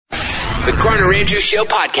The Garner Andrews Show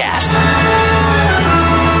podcast.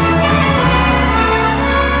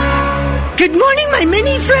 Good morning, my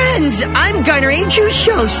many friends. I'm Garner Andrews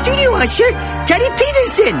Show studio usher, Teddy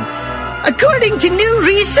Peterson. According to new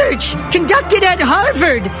research conducted at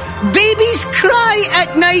Harvard, babies cry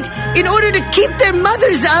at night in order to keep their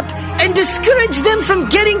mothers up and discourage them from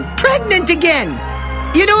getting pregnant again.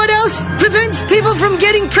 You know what else prevents people from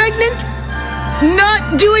getting pregnant?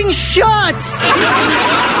 Not doing shots.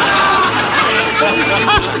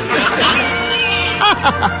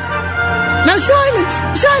 Now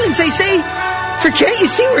silence, I say. For can't you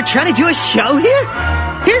see we're trying to do a show here?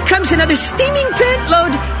 Here comes another steaming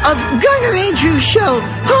pantload of Garner Andrews Show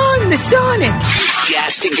on the Sonic.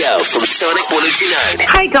 Gas to go from Sonic 102.9.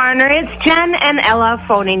 Hi, Garner. It's Jen and Ella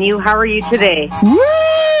phoning you. How are you today?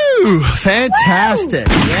 Woo! Fantastic.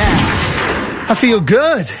 Woo! Yeah. I feel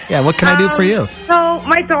good. Yeah, what can I do for you? So,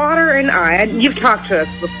 my daughter and I, you've talked to us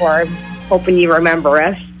before. I'm hoping you remember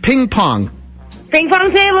us. Ping pong. Ping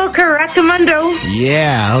pong table, correctamundo.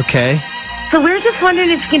 Yeah, okay. So we were just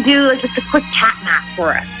wondering if you can do just a quick cat math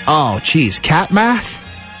for us. Oh, geez. Cat math?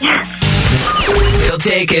 Yes. He'll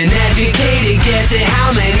take an educated guess at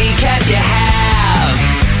how many cats you have.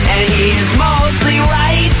 And he is mostly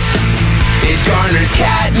right. It's Garner's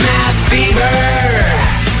Cat Math Fever.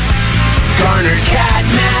 Garner's Cat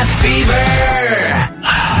Math Fever.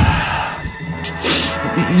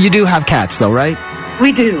 You do have cats, though, right?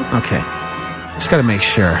 We do. Okay. Just got to make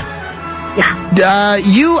sure. Yeah.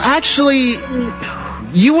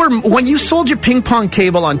 You were, when you sold your ping pong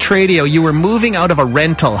table on Tradio, you were moving out of a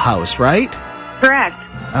rental house, right? Correct.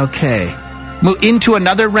 Okay. Into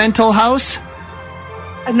another rental house?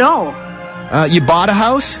 No. You bought a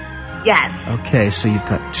house? Yes. Okay, so you've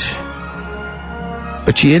got...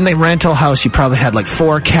 But you in the rental house, you probably had like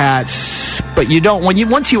 4 cats. But you don't...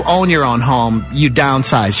 Once you own your own home, you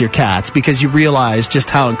downsize your cats because you realize just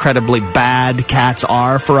how incredibly bad cats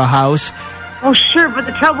are for a house. Oh, sure, but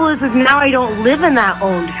the trouble is now I don't live in that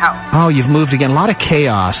owned house. Oh, you've moved again. A lot of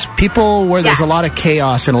chaos. People where there's a lot of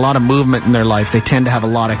chaos and a lot of movement in their life, they tend to have a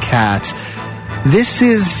lot of cats. This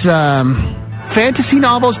is fantasy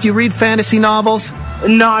novels. Do you read fantasy novels?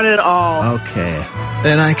 Not at all. Okay.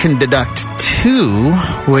 Then I can deduct 2,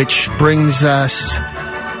 which brings us...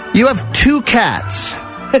 You have 2 cats.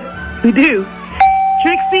 We do.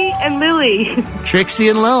 Trixie and Lily. Trixie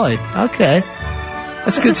and Lily. Okay.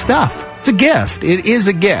 That's good stuff. It's a gift. It is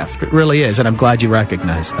a gift. It really is, and I'm glad you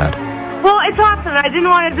recognize that. Well, it's awesome. I didn't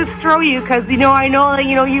want to just throw you because, I know that,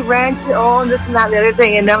 you rent, you own, this and that and the other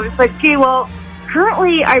thing. And I was like, gee, well,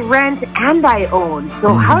 currently I rent and I own.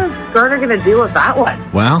 So how is Garner going to deal with that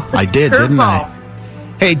one? Well, I did, didn't I?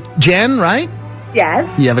 Hey, Jen, right?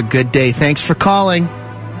 Yes. You have a good day. Thanks for calling.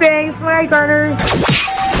 Thanks. Bye, Garner.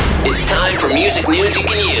 It's time for music news you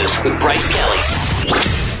can use with Bryce Kelly.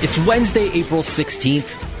 It's Wednesday, April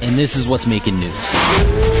 16th, and this is what's making news.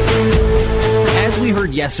 As we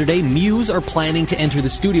heard yesterday, Muse are planning to enter the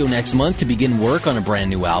studio next month to begin work on a brand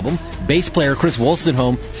new album. Bass player Chris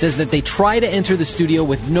Wolstenholme says that they try to enter the studio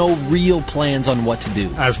with no real plans on what to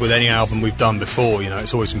do. As with any album we've done before,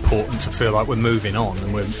 it's always important to feel like we're moving on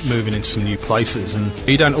and we're moving into some new places, and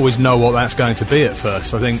you don't always know what that's going to be at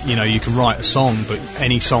first. I think, you can write a song, but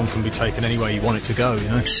any song can be taken any way you want it to go,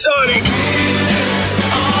 Sonic!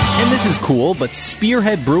 And this is cool, but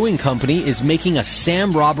Spearhead Brewing Company is making a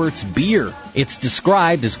Sam Roberts beer. It's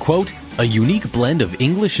described as, quote, a unique blend of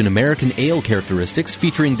English and American ale characteristics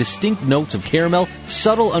featuring distinct notes of caramel,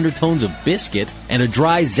 subtle undertones of biscuit, and a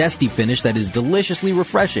dry, zesty finish that is deliciously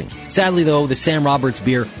refreshing. Sadly, though, the Sam Roberts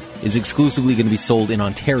beer is exclusively going to be sold in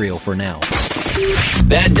Ontario for now.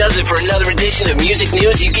 That does it for another edition of Music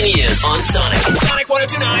News You Can Use on Sonic. Sonic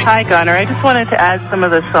 102.9. Hi, Garner. I just wanted to add some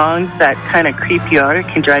of the songs that kind of creep you out or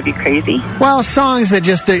can drive you crazy. Well, songs that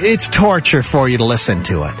it's torture for you to listen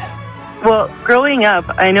to it. Well, growing up,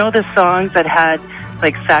 I know the songs that had,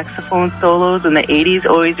 like, saxophone solos in the 80s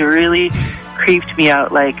always really creeped me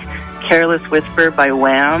out, like Careless Whisper by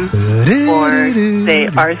Wham, or, say,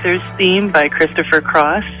 Arthur's Theme by Christopher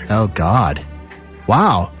Cross. Oh, God.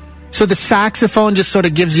 Wow. So the saxophone just sort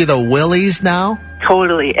of gives you the willies now?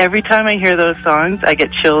 Totally. Every time I hear those songs, I get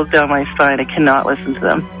chills down my spine. I cannot listen to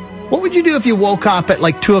them. What would you do if you woke up at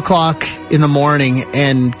like 2 o'clock in the morning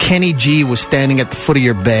and Kenny G was standing at the foot of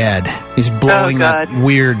your bed? He's blowing that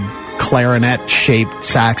weird clarinet-shaped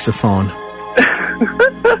saxophone.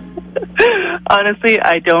 Honestly,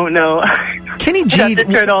 I don't know. Kenny G... You have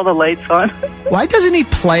to turn all the lights on. Why doesn't he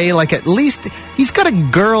play like at least... He's got a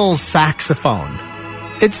girl's saxophone.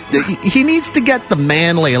 He needs to get the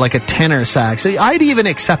manly, like a tenor sax. I'd even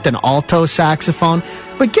accept an alto saxophone,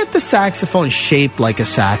 but get the saxophone shaped like a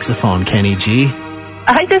saxophone, Kenny G.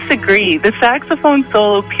 I disagree. The saxophone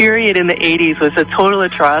solo period in the 80s was a total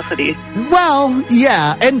atrocity. Well,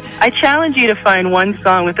 yeah, and I challenge you to find one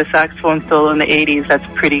song with a saxophone solo in the 80s that's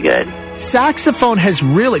pretty good. Saxophone has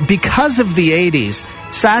really, because of the 80s,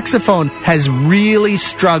 saxophone has really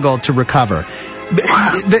struggled to recover.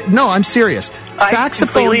 No, I'm serious. Saxophone,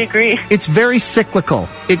 I completely agree. It's very cyclical.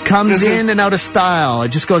 It comes in and out of style.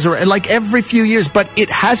 It just goes around, like every few years, but it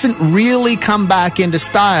hasn't really come back into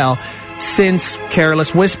style since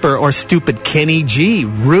Careless Whisper or Stupid Kenny G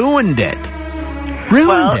ruined it.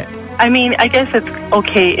 I mean, I guess it's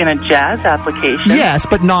okay in a jazz application. Yes,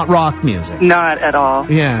 but not rock music. Not at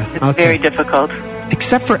all. Yeah, it's very difficult.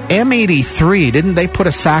 Except for M83. Didn't they put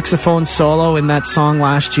a saxophone solo in that song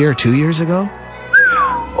last year or 2 years ago?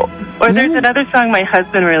 Or there's another song my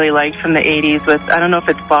husband really liked from the 80s with, I don't know if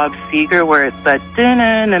it's Bob Seger, where it's that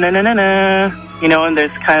da-na-na-na-na-na, you know, and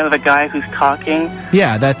there's kind of a guy who's talking.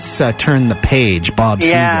 Yeah, that's Turn the Page, Bob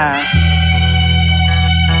Seger.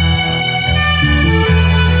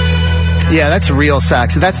 Yeah, that's real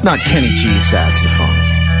sax. That's not Kenny G's saxophone.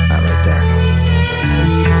 Not right there.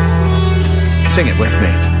 Sing it with me.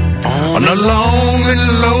 On a long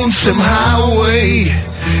and lonesome highway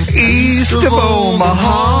east of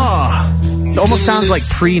Omaha. It almost sounds like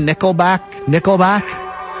pre-Nickelback.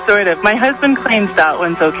 Sort of. My husband claims that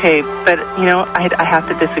one's okay, but, you know, I have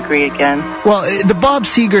to disagree again. Well, the Bob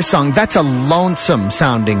Seger song, that's a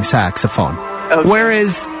lonesome-sounding saxophone. Okay.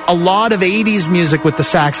 Whereas a lot of 80s music with the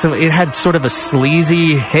saxophone, it had sort of a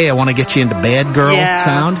sleazy, hey, I want to get you into bed girl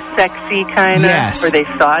sound. Sexy kind of. Yes. Or they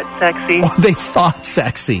thought sexy. Oh, they thought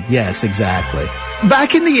sexy. Yes, exactly.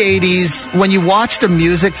 Back in the 80s, when you watched a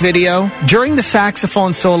music video, during the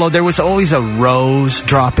saxophone solo, there was always a rose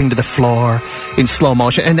dropping to the floor in slow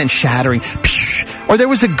motion and then shattering. Or there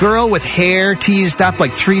was a girl with hair teased up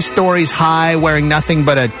like 3 stories high, wearing nothing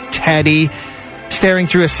but a teddy, staring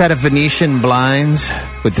through a set of Venetian blinds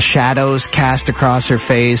with the shadows cast across her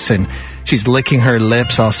face, and she's licking her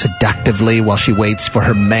lips all seductively while she waits for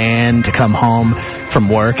her man to come home from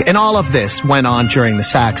work. And all of this went on during the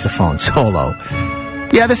saxophone solo.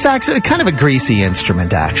 Yeah, the sax, kind of a greasy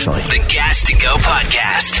instrument, actually. The Gas to Go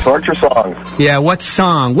podcast. Torture songs. Yeah, what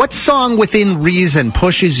song? What song within reason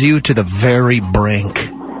pushes you to the very brink?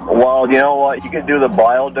 Well, you know what? You can do the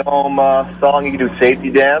Biodome song. You can do Safety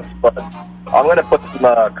Dance, but I'm going to put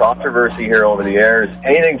some controversy here over the airs.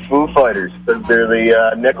 Anything Foo Fighters, because they're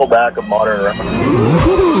the Nickelback of modern rock.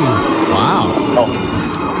 Ooh, wow.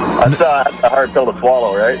 Oh, that's a hard pill to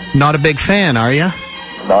swallow, right? Not a big fan, are you?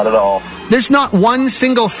 Not at all. There's not one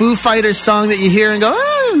single Foo Fighters song that you hear and go,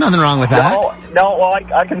 nothing wrong with that. No, well,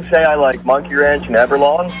 I can say I like Monkey Ranch and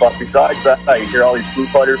Everlong, but besides that, I hear all these Foo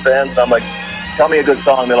Fighter fans, and I'm like, tell me a good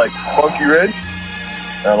song. They're like, Monkey Ranch?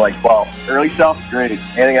 And I'm like, well, early stuff, great.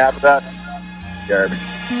 Anything after that? Garbage.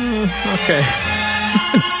 Okay.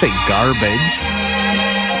 Say garbage.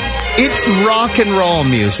 It's rock and roll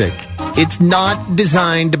music. It's not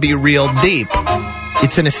designed to be real deep.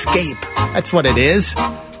 It's an escape. That's what it is.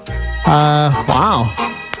 Wow.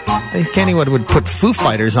 Kenny would put Foo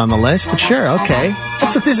Fighters on the list, but sure, okay.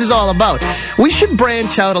 That's what this is all about. We should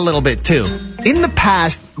branch out a little bit, too. In the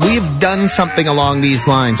past, we've done something along these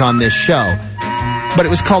lines on this show, but it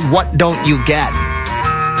was called What Don't You Get?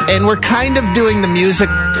 And we're kind of doing the music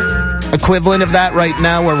equivalent of that right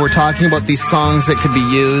now, where we're talking about these songs that could be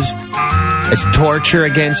used as torture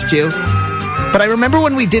against you. But I remember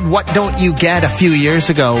when we did What Don't You Get a few years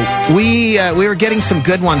ago, we were getting some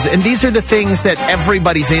good ones. And these are the things that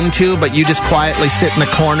everybody's into, but you just quietly sit in the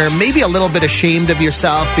corner, maybe a little bit ashamed of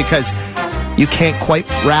yourself because you can't quite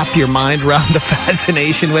wrap your mind around the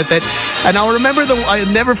fascination with it. And I'll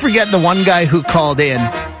never forget the one guy who called in,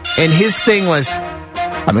 and his thing was,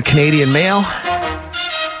 I'm a Canadian male.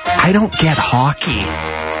 I don't get hockey.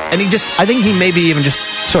 And I think he maybe even just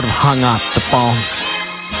sort of hung up the phone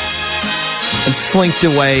and slinked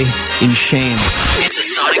away in shame. It's a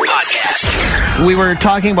Sonic podcast. We were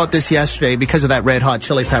talking about this yesterday because of that Red Hot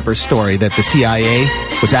Chili Peppers story that the CIA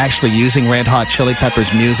was actually using Red Hot Chili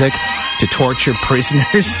Peppers music to torture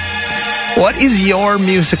prisoners. What is your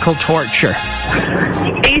musical torture?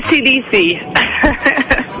 AC/DC.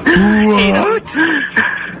 What?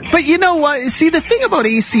 But you know what? See, the thing about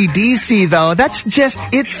AC/DC, though, that's just,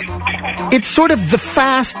 it's sort of the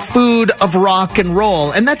fast food of rock and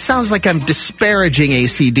roll. And that sounds like I'm disparaging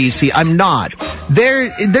AC/DC. I'm not.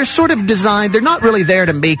 They're sort of designed, they're not really there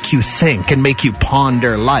to make you think and make you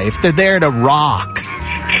ponder life. They're there to rock.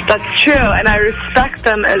 That's true, and I respect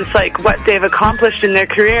them as, like, what they've accomplished in their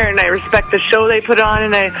career, and I respect the show they put on,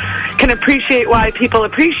 and I can appreciate why people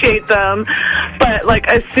appreciate them. But, like,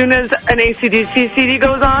 as soon as an AC/DC CD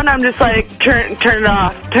goes on, I'm just like, turn it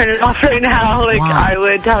off. Turn it off right now. Like, wow. I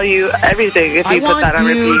would tell you everything if you put that on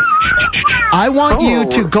repeat. I want you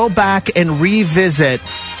to go back and revisit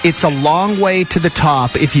It's a Long Way to the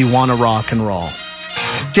Top If You Want to Rock and Roll.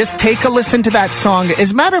 Just take a listen to that song.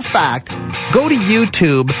 As a matter of fact, go to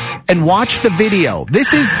YouTube and watch the video.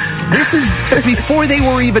 This is before they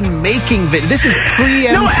were even making video. This is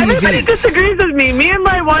pre-MTV. No, everybody disagrees with me. Me and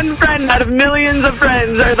my one friend out of millions of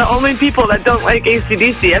friends are the only people that don't like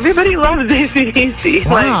AC/DC. Everybody loves AC/DC.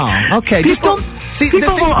 Wow. Like, okay. Just don't... See,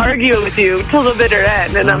 people will argue with you till the bitter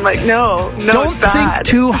end, and I'm like, no, don't it's bad. think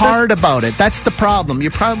too hard about it. That's the problem.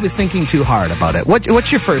 You're probably thinking too hard about it.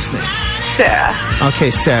 What's your first name? Sarah. Okay,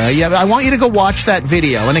 Sarah. Yeah, I want you to go watch that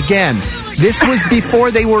video. And again, this was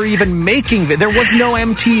before they were even making it. There was no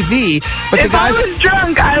MTV. But if I was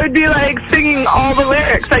drunk, I would be like singing all the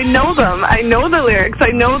lyrics. I know them. I know the lyrics. I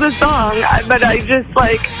know the song. But I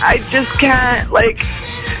just can't, like,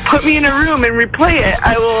 put me in a room and replay it.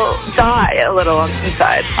 I will die a little on the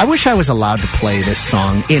inside. I wish I was allowed to play this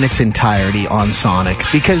song in its entirety on Sonic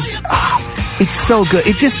because it's so good.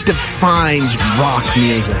 It just defines rock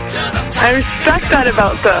music. I respect that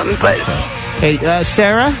about them, but... Okay. Hey,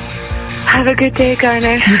 Sarah? Have a good day,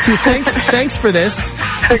 Garner. You too. Thanks for this.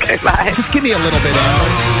 Okay, bye. Just give me a little bit,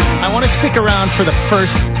 Amber. I want to stick around for the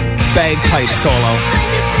first bagpipe solo.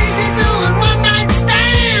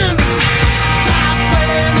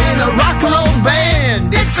 Rock and roll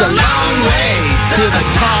band, it's a long way to the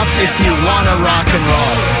top if you want to rock and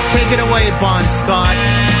roll. Take it away, Bon Scott.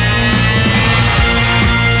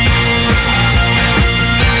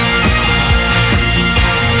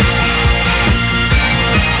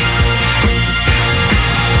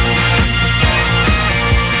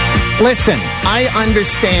 Listen, I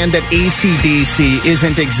understand that AC/DC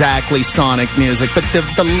isn't exactly Sonic music, but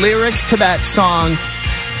the lyrics to that song,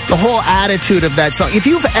 the whole attitude of that song, if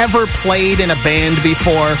you've ever played in a band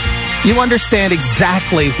before, you understand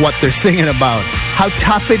exactly what they're singing about. How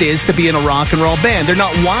tough it is to be in a rock and roll band. They're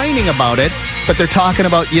not whining about it, but they're talking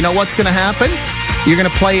about, you know what's going to happen? You're going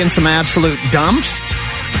to play in some absolute dumps.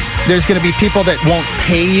 There's going to be people that won't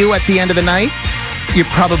pay you at the end of the night. You're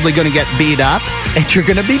probably going to get beat up, and you're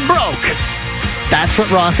going to be broke. That's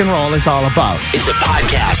what rock and roll is all about. It's a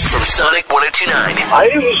podcast from Sonic 102.9. I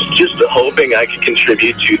was just hoping I could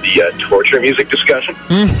contribute to the torture music discussion.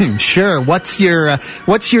 Mm-hmm, sure. What's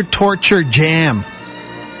your torture jam?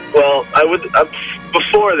 Well, I would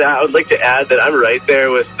before that, I would like to add that I'm right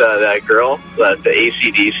there with that girl, the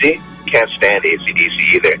AC/DC. Can't stand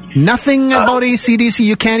AC/DC either. Nothing about AC/DC.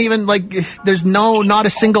 You can't even, like, there's not a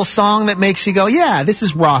single song that makes you go, yeah, this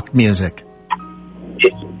is rock music.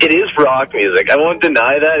 It is rock music. I won't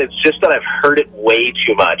deny that. It's just that I've heard it way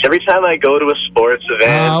too much. Every time I go to a sports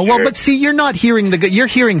event. But see, you're not hearing you're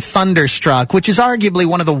hearing Thunderstruck, which is arguably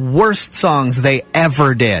one of the worst songs they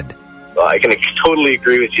ever did. Well, I can totally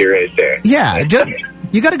agree with you right there. Yeah,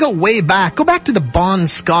 you got to go way back. Go back to the Bon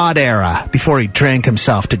Scott era before he drank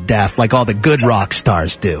himself to death like all the good rock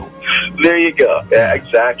stars do. There you go. Yeah,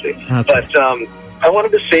 exactly. Okay. But I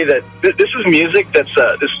wanted to say that this is music that's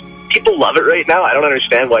people love it right now. I don't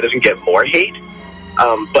understand why it doesn't get more hate.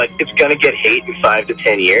 But it's going to get hate in 5 to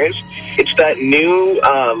 10 years. It's that new,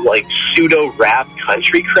 like, pseudo-rap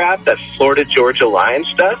country crap, that Florida Georgia Line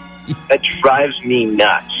stuff, that drives me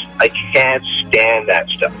nuts. I can't stand that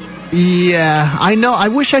stuff. Yeah, I know. I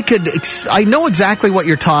wish I could... I know exactly what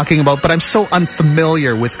you're talking about, but I'm so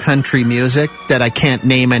unfamiliar with country music that I can't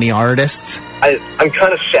name any artists. I'm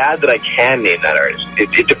kind of sad that I can name that artist.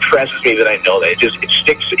 It depresses me that I know that. It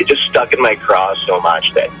just stuck in my craw so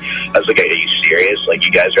much that I was like, are you serious? Like,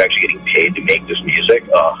 you guys are actually getting paid to make this music?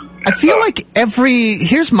 Oh, I feel like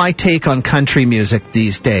here's my take on country music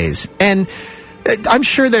these days. And I'm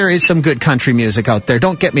sure there is some good country music out there.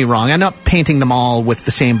 Don't get me wrong. I'm not painting them all with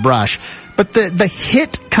the same brush. But the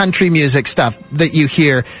hit country music stuff that you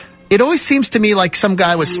hear, it always seems to me like some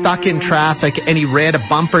guy was stuck in traffic and he read a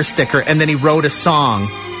bumper sticker and then he wrote a song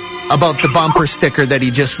about the bumper sticker that he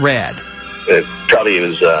just read. It probably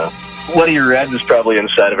was, what he read was probably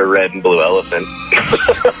inside of a red and blue elephant.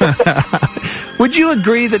 Would you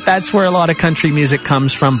agree that that's where a lot of country music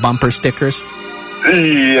comes from, bumper stickers?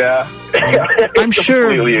 Yeah. I'm sure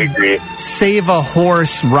completely agree. Save a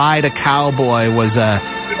Horse, Ride a Cowboy was a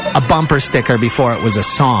bumper sticker before it was a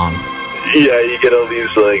song. Yeah, you get all these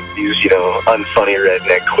unfunny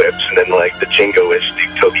redneck quips, and then, like, the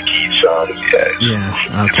jingoistic Toby Keith songs.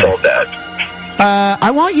 Yeah, okay. It's all that.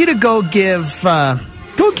 I want you to go give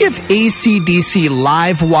go give AC/DC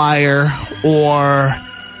Live Wire or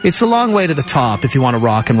It's a Long Way to the Top if you want to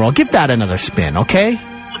rock and roll. Give that another spin, okay?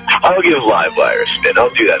 I'll give Live Wire a spin. I'll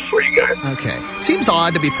do that for you guys. Okay. Seems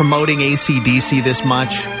odd to be promoting AC/DC this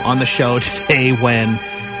much on the show today when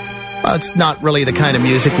it's not really the kind of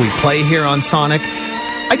music we play here on Sonic.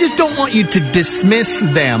 I just don't want you to dismiss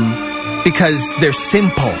them because they're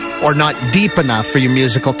simple or not deep enough for your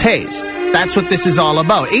musical taste. That's what this is all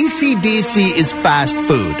about. AC/DC is fast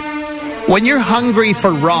food. When you're hungry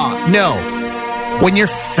for rock, no. When you're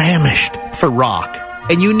famished for rock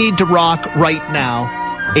and you need to rock right now,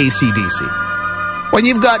 AC/DC. When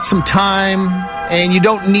you've got some time and you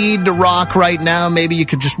don't need to rock right now, maybe you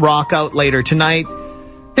could just rock out later tonight,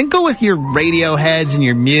 then go with your Radioheads and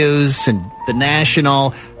your Muse and The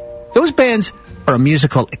National. Those bands are a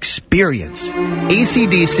musical experience.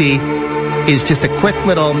 AC/DC is just a quick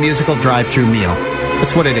little musical drive-through meal.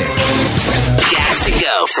 That's what it is. Gas to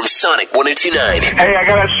go from Sonic 102.9. Hey, I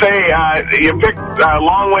gotta say, you picked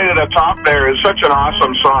Long Way to the Top there is such an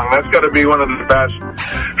awesome song. That's gotta be one of the best.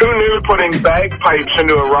 Who knew putting bagpipes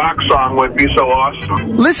into a rock song would be so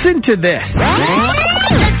awesome? Listen to this.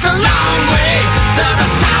 It's a long way to the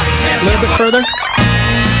top. A little bit further.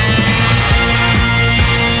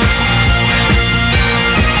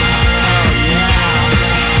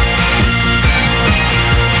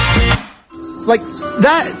 Like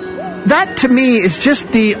that to me is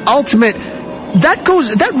just the ultimate.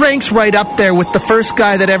 That ranks right up there with the first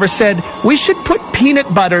guy that ever said we should put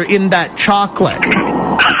peanut butter in that chocolate.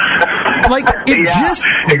 Like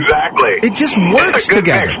exactly. It just works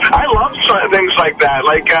together. Mix. I love things like that.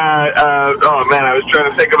 Like oh man, I was trying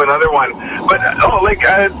to think of another one. But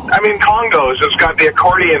congos. It's got the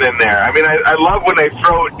accordion in there. I mean, I love when they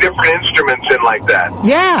throw different instruments in like that.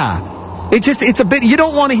 Yeah. It's a bit, you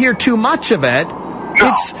don't want to hear too much of it. No.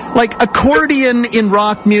 It's like accordion in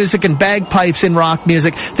rock music and bagpipes in rock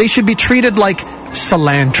music. They should be treated like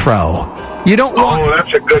cilantro. You don't want. Oh,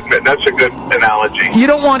 that's a good analogy. You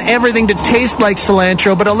don't want everything to taste like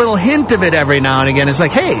cilantro, but a little hint of it every now and again is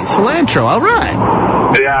like, hey, cilantro, all right.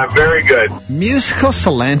 Yeah, very good. Musical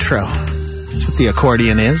cilantro. That's what the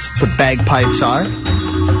accordion is. That's what bagpipes are.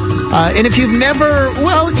 And if you've never,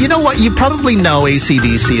 well, you know what? You probably know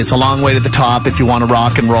AC/DC. It's a long way to the top if you want to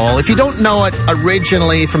rock and roll. If you don't know it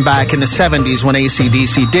originally from back in the 70s when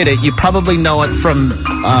AC/DC did it, you probably know it from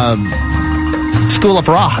School of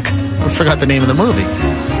Rock. I forgot the name of the movie.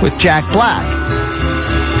 With Jack Black.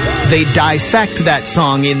 They dissect that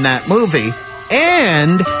song in that movie.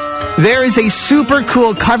 And there is a super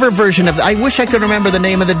cool cover version of, I wish I could remember the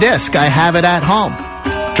name of the disc. I have it at home.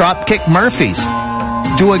 Dropkick Murphys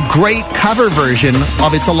do a great cover version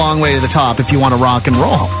of It's a Long Way to the Top if you want to rock and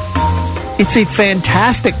roll. It's a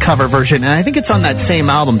fantastic cover version, and I think it's on that same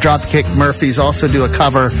album. Dropkick Murphys also do a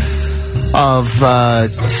cover of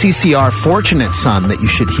CCR Fortunate Son that you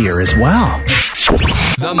should hear as well.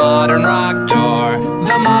 The Modern Rock Tour,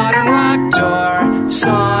 the Modern Rock Tour,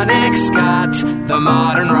 Sonic Scott, the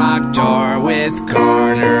Modern Rock Tour with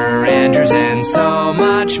Garner, Andrews, and so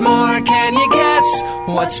much more. Can you guess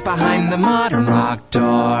what's behind the Modern Rock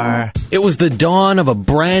Tour? It was the dawn of a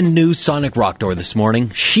brand new Sonic Rock Door this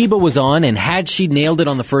morning. Sheba was on, and had she nailed it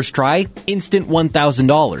on the first try, instant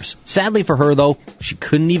 $1,000. Sadly for her, though, she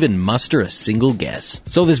couldn't even muster a single guess.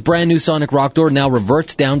 So this brand new Sonic Rock Door now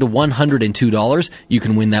reverts down to $102. You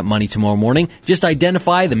can win that money tomorrow morning. Just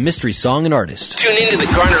identify the mystery song and artist. Tune into the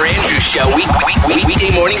Garner Andrews Show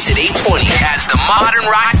weekday mornings at 8:20 as the Modern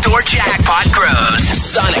Rock Door jackpot grows.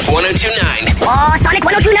 Sonic 102.9. Oh, Sonic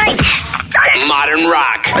 102.9. Modern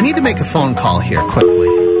Rock. I need to make a phone call here quickly.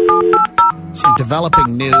 Some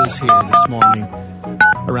developing news here this morning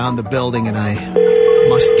around the building, and I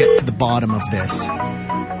must get to the bottom of this.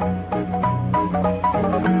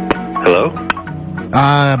 Hello?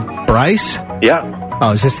 Bryce? Yeah.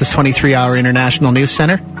 Oh, is this the 23-hour International News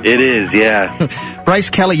Center? It is, yeah. Bryce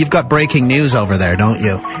Kelly, you've got breaking news over there, don't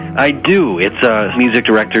you? I do. It's music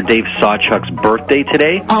director Dave Sawchuk's birthday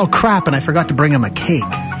today. Oh, crap, and I forgot to bring him a cake.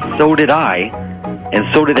 So did I,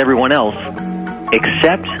 and so did everyone else,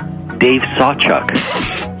 except Dave Sawchuk.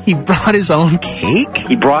 He brought his own cake?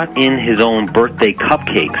 He brought in his own birthday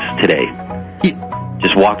cupcakes today. He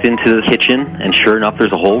just walked into the kitchen, and sure enough,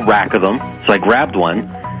 there's a whole rack of them. So I grabbed one.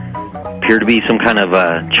 Appeared to be some kind of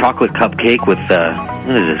chocolate cupcake with,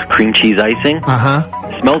 what is this, cream cheese icing?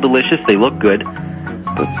 Uh-huh. Smell delicious, they look good,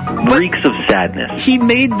 but reeks of sadness. He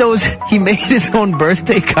made his own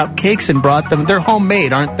birthday cupcakes and brought them. They're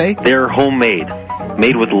homemade, aren't they? They're homemade.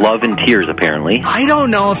 Made with love and tears, apparently. I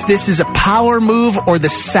don't know if this is a power move or the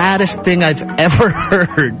saddest thing I've ever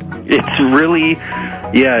heard. It's really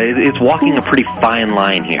Yeah, it's walking a pretty fine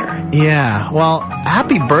line here. Yeah, well,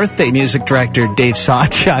 happy birthday, music director Dave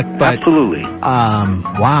Sawchuk. But, absolutely.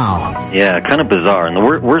 Wow. Yeah, kind of bizarre. And the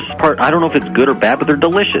worst part, I don't know if it's good or bad, but they're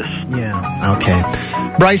delicious. Yeah, okay.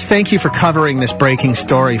 Bryce, thank you for covering this breaking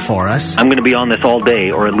story for us. I'm going to be on this all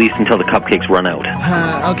day, or at least until the cupcakes run out.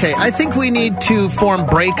 Okay, I think we need to form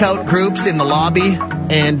breakout groups in the lobby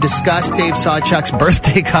and discuss Dave Sawchuk's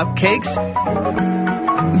birthday cupcakes.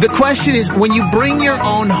 The question is, when you bring your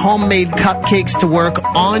own homemade cupcakes to work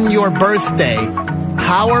on your birthday,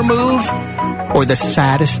 power move or the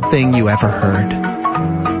saddest thing you ever heard?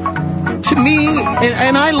 To me,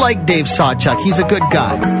 and I like Dave Sawchuk, he's a good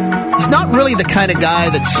guy. He's not really the kind of guy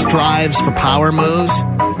that strives for power moves.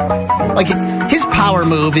 Like, his power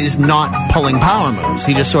move is not pulling power moves.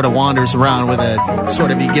 He just sort of wanders around with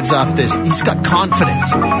he gives off this, he's got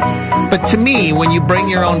confidence. But to me, when you bring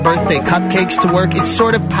your own birthday cupcakes to work, it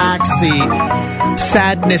sort of packs the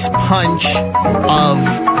sadness punch of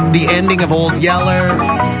the ending of Old Yeller,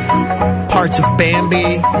 parts of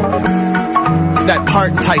Bambi, that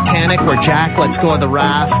part in Titanic where Jack lets go of the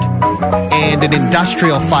raft, and an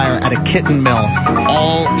industrial fire at a kitten mill,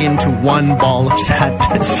 all into one ball of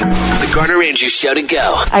sadness. The Garner Andrews Show to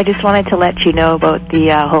go. I just wanted to let you know about the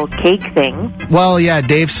whole cake thing. Well, yeah,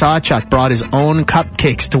 Dave Sawchuk brought his own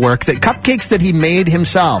cupcakes to work. The cupcakes that he made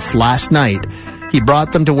himself last night. He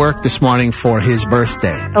brought them to work this morning for his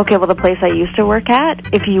birthday. Okay, well, the place I used to work at,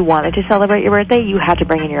 if you wanted to celebrate your birthday, you had to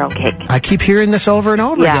bring in your own cake. I keep hearing this over and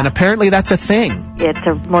over again. Apparently that's a thing. It's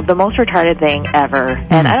the most retarded thing ever,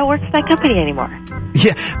 and I don't work for that company anymore.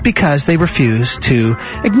 Yeah, because they refuse to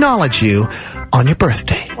acknowledge you on your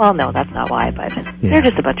birthday. Well, no, that's not why, but they're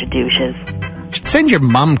just a bunch of douches. Send your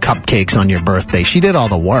mom cupcakes on your birthday. She did all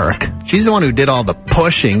the work. She's the one who did all the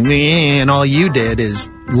pushing, and all you did is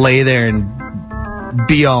lay there and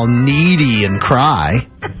be all needy and cry.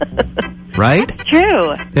 Right?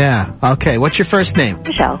 True. Yeah. Okay. What's your first name?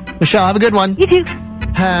 Michelle. Michelle, have a good one. You too.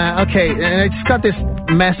 Okay. I just got this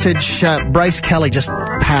message. Bryce Kelly just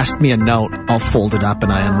passed me a note all folded up,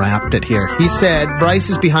 and I unwrapped it here. He said, Bryce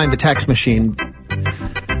is behind the text machine.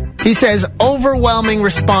 He says, overwhelming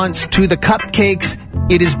response to the cupcakes.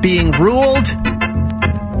 It is being ruled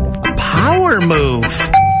a power move.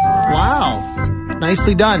 Wow.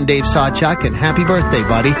 Nicely done, Dave Sawchuk, and happy birthday,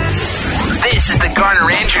 buddy. This is the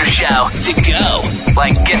Garner Andrews Show to go.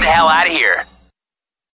 Like, get the hell out of here.